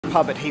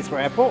pub at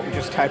Heathrow Airport. We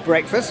just had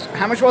breakfast.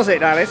 How much was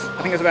it, Alice?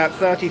 I think it was about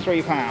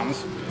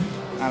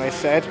 £33, Alice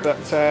said.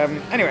 But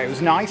anyway, it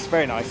was nice,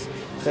 very nice.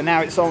 So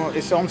now it's on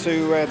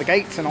to the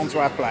gates and onto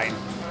our plane.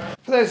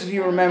 For those of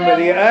you who remember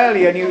the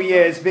earlier New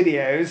Year's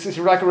videos, it's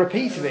like a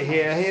repeat of it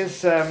here.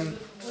 Here's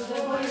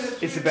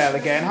Isabel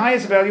again. Hi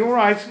Isabel, you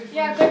alright?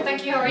 Yeah, good,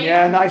 thank you. How are you?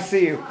 Yeah, nice to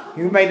see you.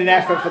 You made an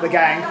effort for the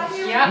gang.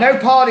 Yeah. No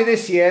party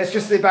this year, it's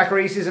just the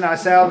Bacarices and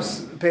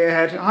ourselves,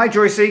 Pierhead. Hi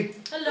Joycey.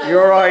 Hello. You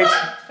alright?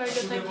 Very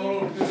good, thank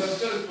you.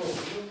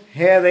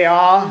 Here they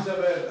are.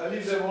 I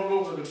leave them all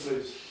over the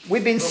place.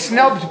 We've been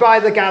snubbed by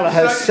the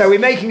Gallaghers, so we're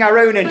making our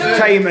own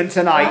entertainment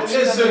tonight.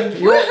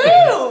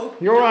 Woohoo!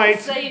 You're right.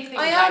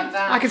 I am.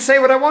 I can say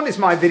what I want, it's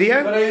my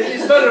video. But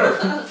it's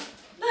better.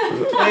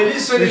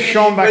 There's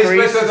Sean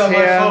Bacarice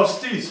here.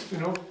 Teeth, you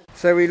know?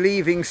 So we're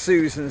leaving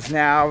Susan's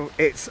now.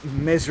 It's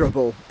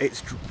miserable.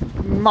 It's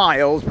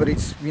mild, but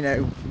it's, you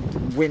know,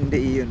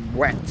 windy and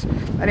wet.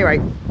 Anyway,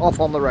 off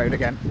on the road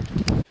again.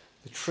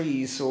 The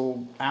trees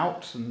all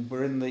out, and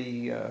we're in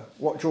the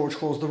what George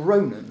calls the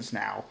Ronans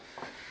now.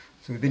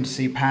 So we've been to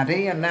see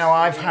Paddy, and now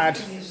I've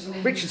had...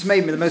 Richard's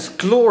made me the most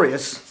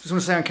glorious... Just want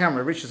to say on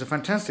camera, Richard's a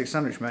fantastic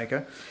sandwich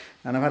maker,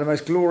 and I've had the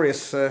most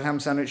glorious ham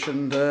sandwich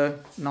and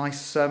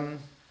nice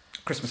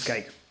Christmas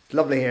cake. It's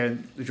lovely here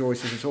in the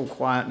Joyces. It's all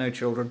quiet, no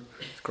children.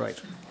 It's great.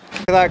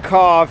 Look at that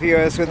car,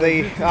 viewers, with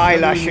the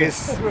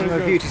eyelashes from the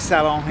beauty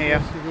salon here.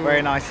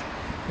 Very nice.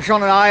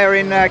 Sean and I are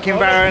in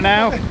Kinvara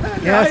now.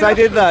 Yes, I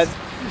did that.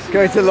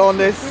 Going to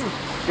Londis.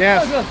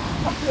 Yes.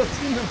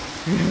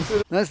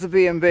 That's the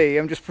B&B.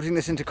 I'm just putting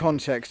this into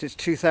context. It's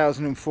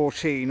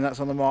 2014 and that's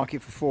on the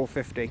market for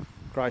 $450.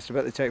 Christ, I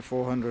bet they take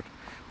 400.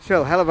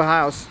 Still, hell of a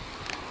house.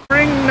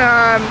 We're in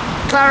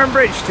Claren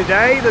Bridge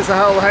today. There's a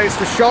whole host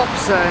of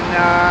shops,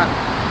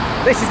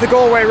 and this is the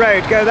Galway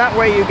road. Go that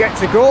way, you get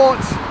to Gort.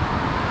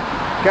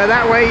 Go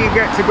that way, you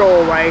get to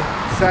Galway.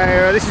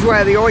 So this is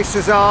where the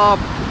oysters are.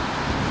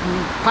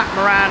 Pat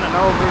Moran and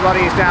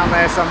everybody is down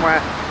there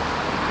somewhere.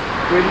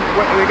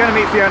 We're going to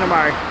meet Fiona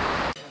Murray.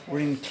 We're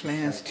in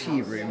Claire's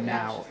tea room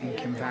now in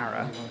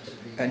Kinvara.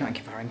 Not in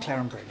Kinvara, in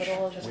Claren Bridge.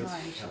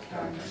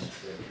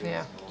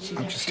 Yeah.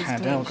 I've just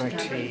had Earl Grey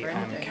tea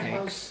and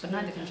cakes. But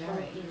neither can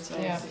Jerry. So.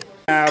 Yeah.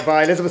 Now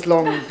by Elizabeth's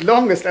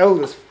longest,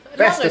 oldest,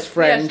 bestest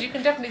friend, yes, you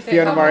can definitely say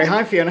Fiona Murray.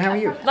 Hi Fiona, how are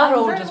you? Not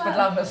oldest, but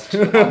longest.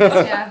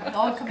 Yeah,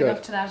 all coming Good.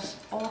 up to that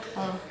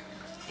awful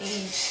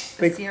age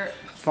Big this year.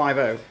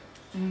 5-0.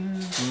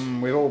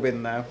 We've all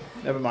been there.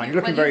 Never mind,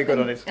 you're looking very good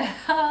on it.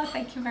 Oh,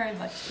 thank you very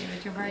much,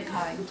 David. You're very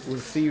kind. We'll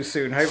see you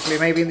soon, hopefully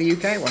maybe in the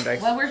UK one day.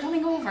 Well, we're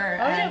coming over.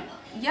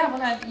 Yeah,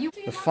 well, you...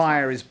 The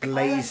fire is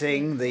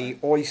blazing, the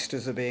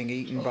oysters are being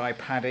eaten by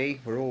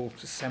Paddy. We're all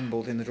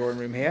assembled in the drawing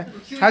room here.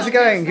 How's it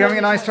going? You having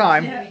a nice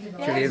time?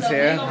 Gillian's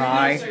here.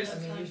 Hi.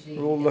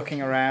 We're all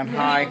looking around.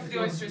 Hi.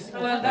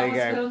 There you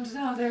go.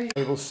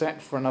 Table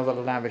set for another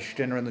lavish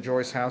dinner in the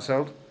Joyce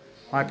household.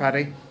 Hi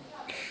Paddy.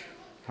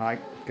 Hi.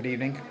 Good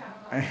evening.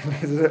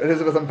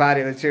 Elizabeth and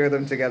Paddy, the two of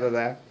them together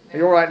there. Are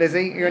you alright,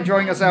 Lizzie? You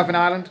enjoying yourself in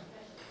Ireland?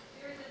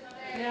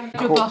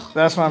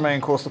 That's my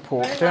main course of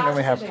pork. Don't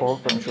normally have pork,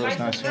 but I'm sure it's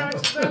nice here.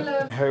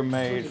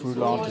 Homemade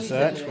roulant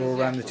dessert. We're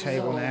all around the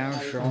table now.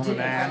 Sean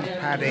and Anne,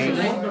 Paddy,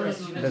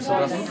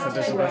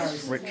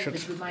 Elizabeth, Richard.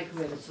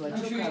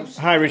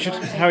 Hi Richard,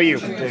 how are you?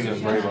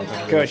 Very well,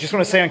 thank you. Good. Just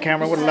want to say on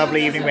camera what a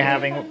lovely evening we're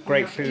having, what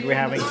great food we're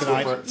having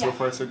tonight. So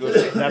far, so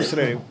good.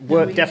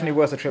 Absolutely. Definitely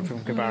worth a trip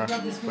from Kinvara.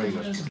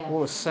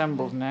 All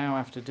assembled now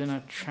after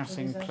dinner,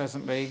 chatting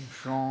pleasantly.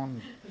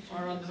 Sean,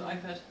 Or on the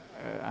iPad.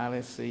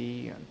 Alice,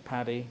 E, and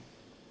Paddy.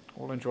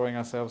 All enjoying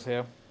ourselves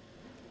here.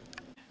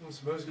 It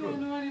smells Yeah,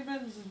 good. no, any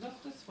friends,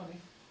 that's funny.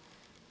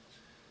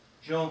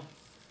 John,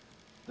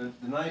 the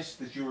night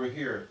that you were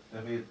here,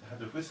 that we had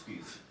the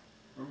whiskies.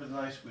 Remember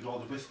the night with all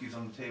the whiskies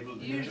on the table?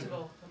 Years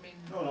ago, I mean.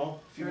 No,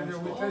 a few months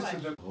We ago.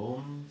 tasted them.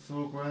 Home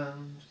so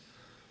grand,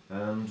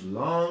 and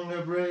long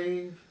a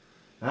brave,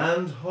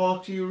 and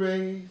haughty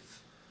race,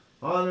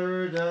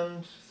 honoured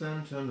and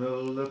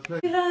sentinel the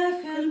place.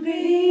 Life can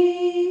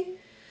be,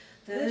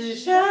 the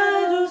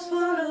shadows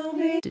follow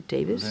me.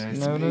 David,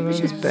 No. it's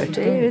his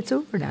birthday. It's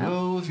over now.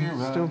 Close your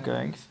Still eyes,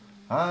 going.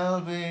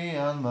 I'll be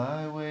on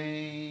my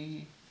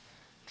way.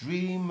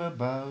 Dream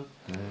about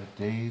the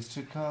days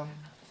to come,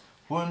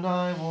 when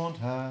I won't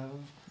have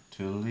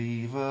to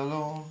leave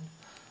alone.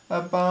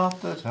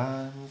 About the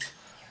times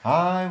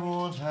I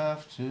won't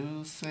have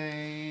to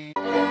say.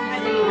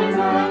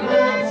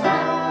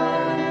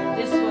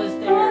 This was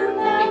their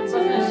big,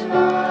 wasn't it?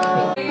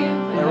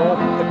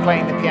 They're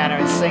playing the piano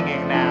and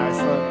singing now. It's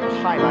the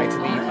highlight of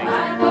the evening.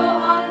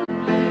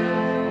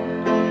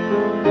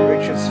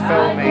 Richard's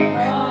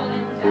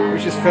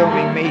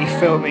filming me,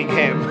 filming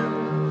him.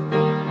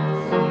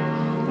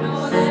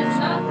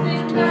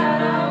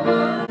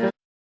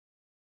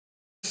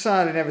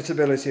 Sad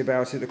inevitability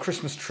about it. The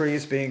Christmas tree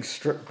is being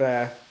stripped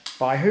bare.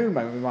 By whom,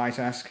 we might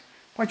ask?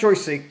 By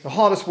Joycey, the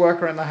hardest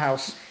worker in the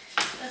house.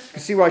 You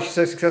can see why she's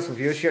so successful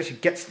for you. She actually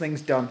gets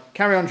things done.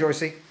 Carry on,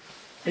 Joycey.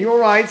 Are you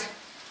alright?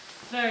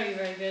 Very,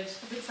 very good.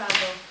 A bit sad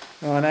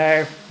though. Oh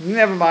no,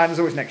 never mind, there's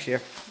always next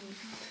year.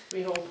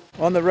 We hope.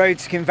 On the road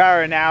to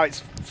Kinvara now,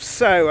 it's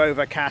so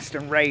overcast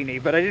and rainy,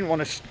 but I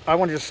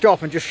wanted to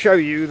stop and just show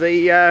you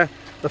the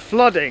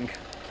flooding.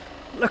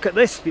 Look at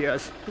this,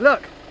 viewers.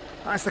 Look,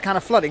 that's the kind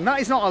of flooding. That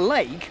is not a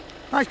lake.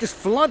 That's just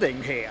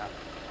flooding here.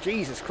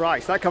 Jesus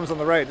Christ, that comes on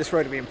the road. This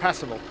road will be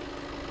impassable.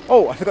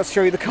 Oh, I forgot to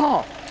show you the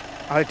car.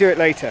 I'll do it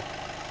later.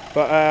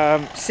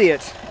 But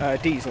Seat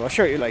diesel, I'll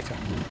show you later.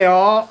 They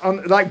are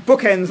on, like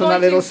bookends on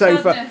that little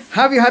sofa.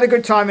 Have you had a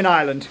good time in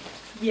Ireland?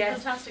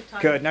 Yes. Fantastic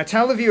time. Good. Now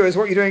tell the viewers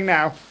what you're doing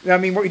now. I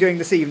mean, what you're doing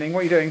this evening.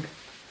 What are you doing?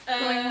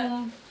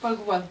 Going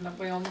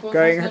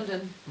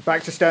London.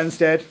 back to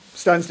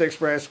Stansted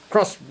Express,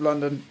 cross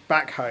London,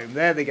 back home.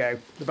 There they go,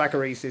 the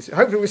Baccareses.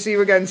 Hopefully we'll see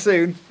you again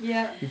soon.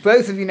 Yeah.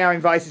 Both of you now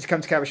invited to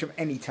come to Caversham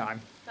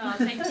anytime. Oh,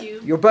 thank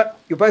you. You're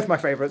both my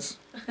favourites.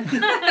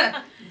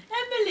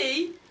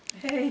 Emily!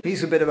 Hey.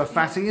 He's a bit of a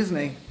fatty, isn't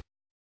he?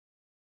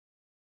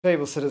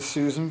 Table set at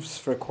Susan's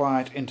for a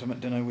quiet, intimate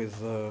dinner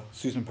with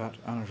Susan, Pat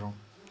and Jean.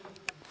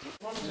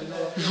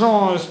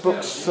 Jean has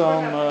booked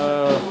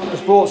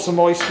has bought some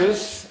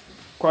oysters.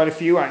 Quite a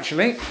few,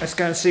 actually. Let's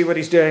go and see what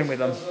he's doing with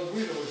them.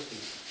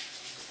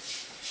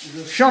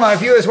 Sean, our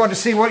viewers want to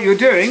see what you're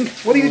doing.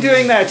 What are you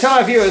doing there? Tell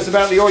our viewers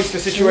about the oyster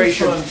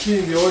situation. I'm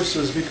cleaning the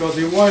oysters because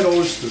they're wild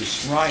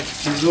oysters. Right.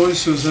 These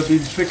oysters have been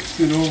picked,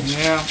 you know.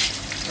 Yeah.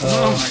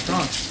 Oh my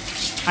God.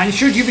 And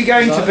should you be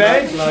going to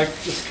bed? Like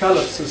the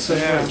scallops, the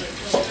same way.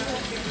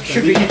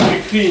 Should They be. need to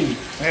be clean.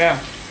 Yeah.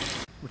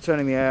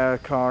 Returning the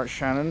car at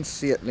Shannon's,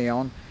 Seat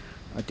Leon,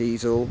 a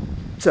diesel.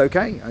 It's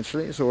okay,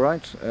 actually. It's all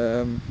right.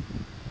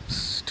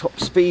 Top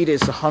speed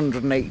is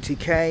 180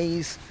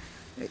 k's.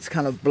 It's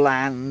kind of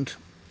bland.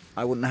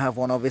 I wouldn't have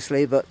one,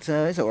 obviously, but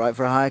it's all right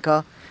for a hire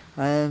car.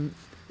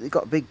 They've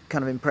got a big,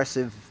 kind of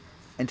impressive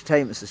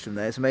entertainment system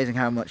there. It's amazing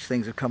how much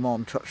things have come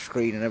on, touch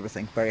screen and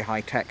everything. Very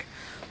high tech.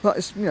 But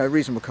it's, you know, a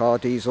reasonable car.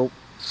 Diesel,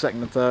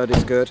 second and third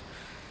is good.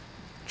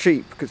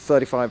 Cheap, because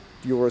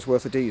 €35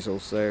 worth of diesel,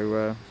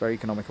 so very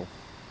economical.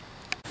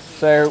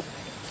 So,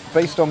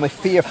 based on the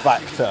fear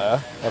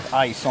factor of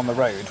ice on the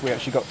road, we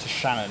actually got to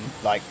Shannon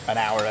like an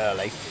hour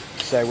early.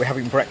 So we're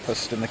having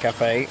breakfast in the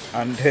cafe.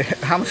 And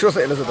how much was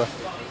it, Elizabeth?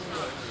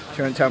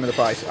 She won't tell me the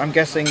price. I'm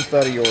guessing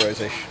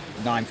 €30-ish,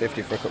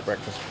 €9.50 for a cooked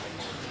breakfast.